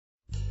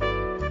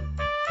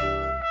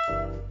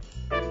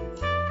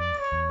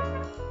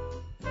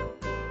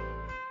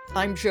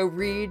I'm Joe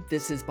Reed.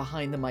 This is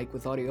Behind the Mic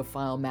with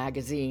AudioFile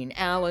Magazine.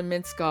 Alan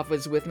Minskoff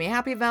is with me.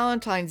 Happy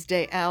Valentine's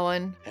Day,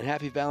 Alan. And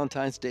happy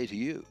Valentine's Day to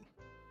you.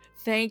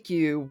 Thank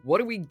you. What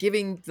are we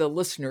giving the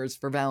listeners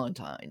for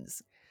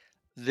Valentine's?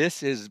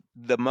 This is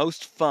the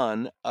most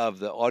fun of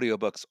the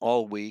audiobooks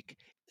all week.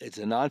 It's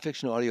a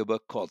nonfiction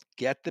audiobook called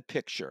Get the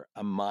Picture,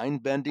 a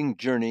mind-bending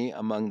journey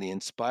among the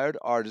inspired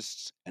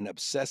artists and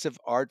obsessive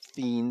art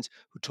fiends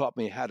who taught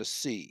me how to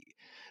see,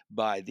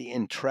 by the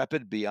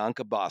intrepid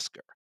Bianca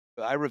Bosker.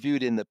 I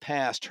reviewed in the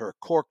past her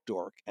Cork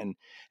Dork, and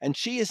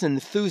she is an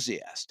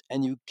enthusiast,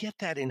 and you get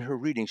that in her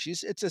reading.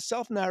 It's a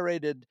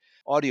self-narrated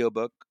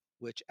audiobook,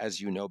 which,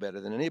 as you know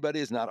better than anybody,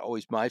 is not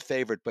always my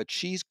favorite, but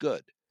she's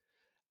good.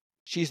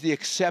 She's the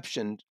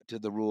exception to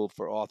the rule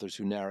for authors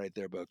who narrate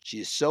their books. She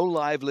is so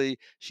lively,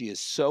 she is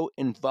so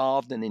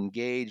involved and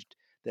engaged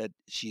that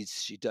she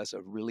does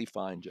a really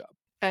fine job.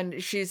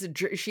 And she's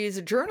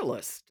a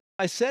journalist.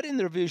 I said in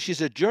the review,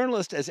 she's a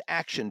journalist as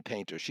action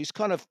painter. She's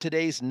kind of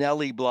today's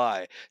Nellie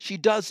Bly. She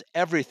does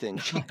everything.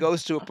 She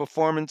goes to a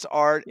performance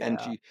art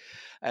Yeah.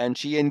 and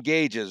she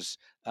engages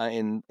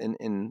in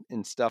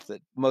stuff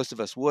that most of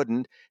us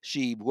wouldn't.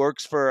 She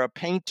works for a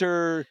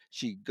painter.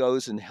 She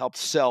goes and helps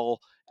sell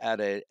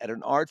at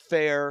an art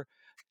fair.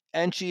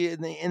 And she,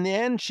 in the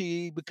end,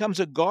 she becomes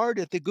a guard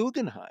at the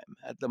Guggenheim,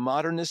 at the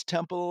Modernist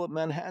Temple of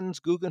Manhattan's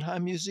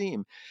Guggenheim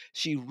Museum.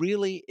 She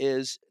really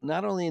is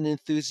not only an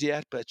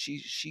enthusiast, but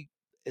she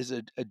is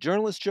a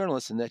journalist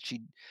in that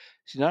she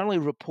not only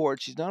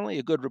reports, she's not only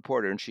a good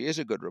reporter, and she is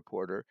a good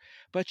reporter,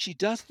 but she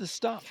does the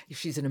stuff.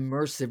 She's an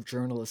immersive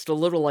journalist, a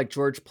little like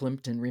George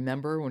Plimpton.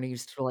 Remember when he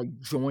used to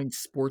join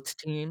sports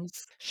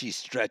teams? She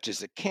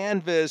stretches a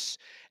canvas,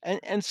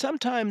 and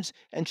sometimes,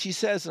 and she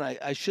says, and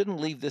I shouldn't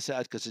leave this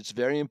out because it's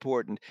very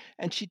important,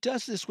 and she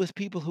does this with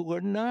people who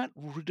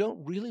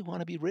don't really want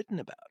to be written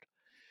about.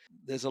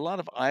 There's a lot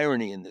of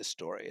irony in this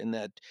story, in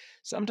that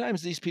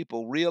sometimes these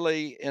people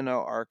really,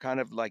 are kind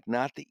of like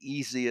not the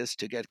easiest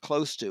to get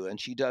close to,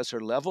 and she does her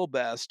level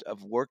best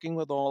of working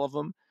with all of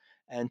them,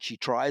 and she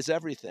tries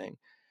everything.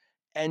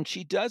 And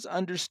she does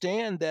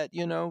understand that,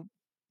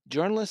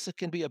 journalists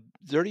can be a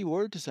dirty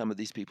word to some of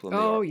these people in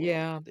the Oh, art world.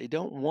 yeah. They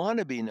don't want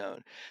to be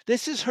known.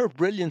 This is her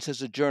brilliance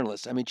as a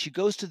journalist. I mean, she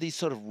goes to these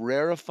sort of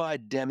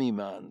rarefied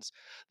demimondes,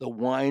 the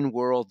wine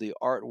world, the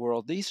art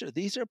world. These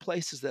are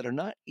places that are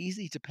not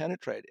easy to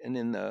penetrate. And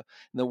in the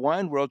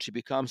wine world, she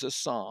becomes a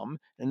somm.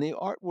 In the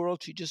art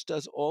world, she just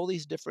does all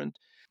these different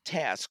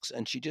tasks,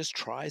 and she just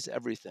tries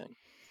everything.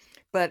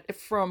 But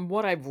from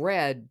what I've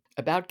read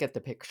about Get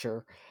the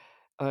Picture,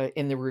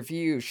 in the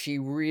review, she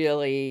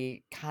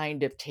really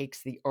kind of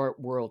takes the art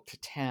world to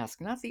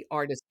task, not the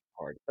artist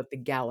part, but the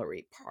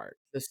gallery part,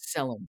 the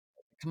selling,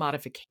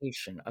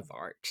 commodification of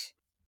art.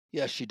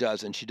 Yes, she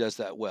does, and she does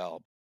that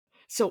well.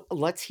 So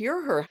let's hear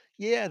her.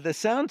 Yeah, the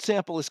sound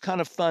sample is kind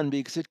of fun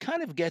because it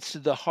kind of gets to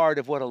the heart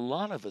of what a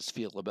lot of us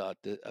feel about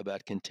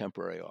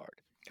contemporary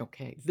art.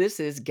 Okay, this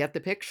is Get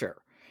the Picture,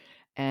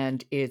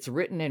 and it's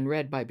written and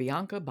read by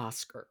Bianca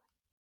Bosker.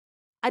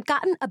 I'd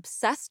gotten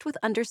obsessed with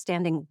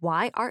understanding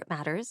why art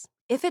matters,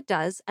 if it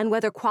does, and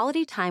whether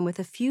quality time with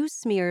a few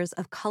smears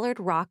of colored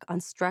rock on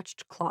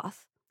stretched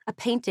cloth, a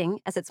painting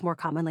as it's more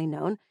commonly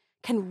known,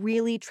 can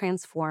really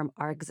transform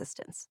our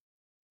existence.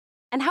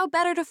 And how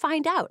better to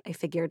find out, I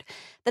figured,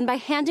 than by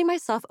handing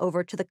myself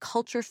over to the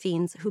culture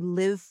fiends who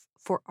live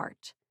for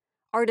art.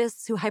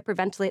 Artists who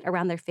hyperventilate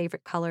around their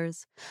favorite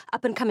colors,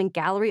 up-and-coming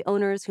gallery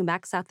owners who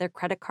max out their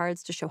credit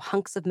cards to show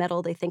hunks of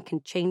metal they think can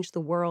change the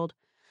world.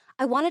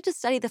 I wanted to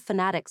study the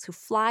fanatics who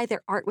fly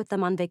their art with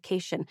them on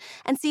vacation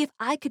and see if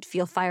I could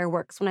feel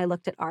fireworks when I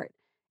looked at art,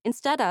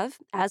 instead of,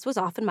 as was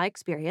often my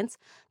experience,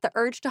 the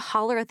urge to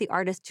holler at the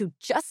artist to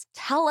just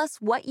tell us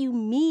what you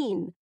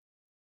mean.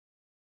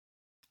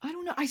 I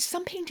don't know.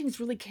 Some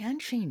paintings really can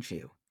change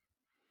you.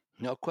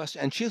 No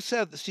question. And she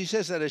says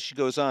that as she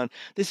goes on.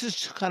 This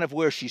is kind of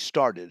where she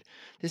started.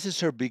 This is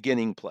her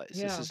beginning place.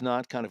 This Yeah. is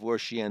not kind of where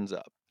she ends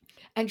up.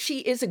 And she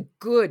is a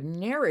good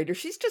narrator.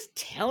 She's just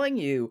telling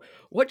you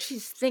what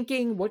she's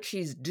thinking, what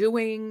she's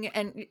doing,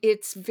 and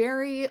it's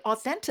very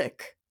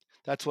authentic.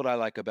 That's what I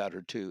like about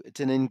her too. It's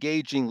an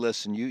engaging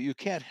listen. You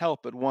can't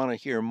help but want to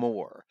hear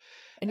more.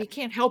 And you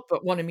can't help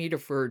but wanna meet her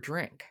for a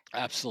drink.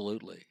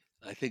 Absolutely.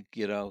 I think,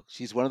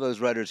 she's one of those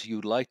writers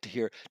you'd like to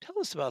hear. Tell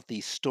us about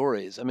these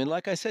stories. I mean,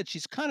 like I said,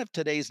 she's kind of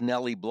today's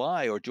Nellie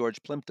Bly or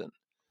George Plimpton.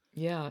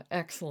 Yeah,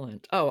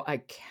 excellent. Oh, I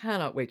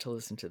cannot wait to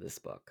listen to this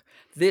book.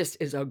 This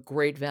is a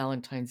great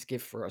Valentine's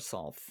gift for us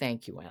all.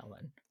 Thank you,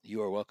 Alan.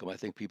 You are welcome. I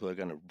think people are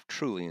going to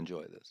truly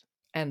enjoy this.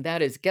 And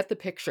that is Get the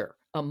Picture,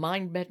 a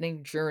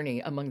mind-bending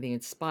journey among the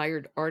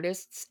inspired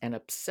artists and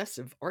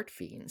obsessive art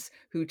fiends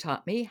who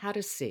taught me how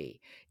to see.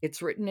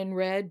 It's written and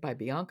read by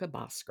Bianca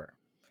Bosker.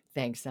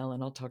 Thanks,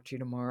 Alan. I'll talk to you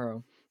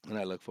tomorrow. And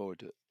I look forward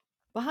to it.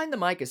 Behind the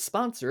Mic is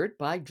sponsored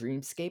by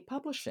Dreamscape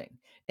Publishing,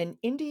 an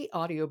indie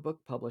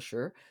audiobook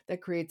publisher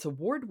that creates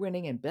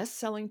award-winning and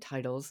best-selling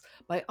titles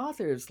by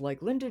authors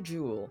like Linda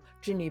Jewell,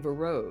 Geneva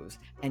Rose,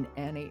 and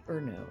Annie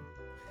Ernaux.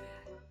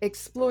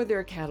 Explore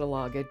their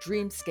catalog at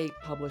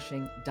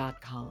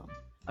dreamscapepublishing.com.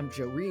 I'm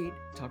Joe Reed.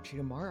 Talk to you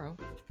tomorrow.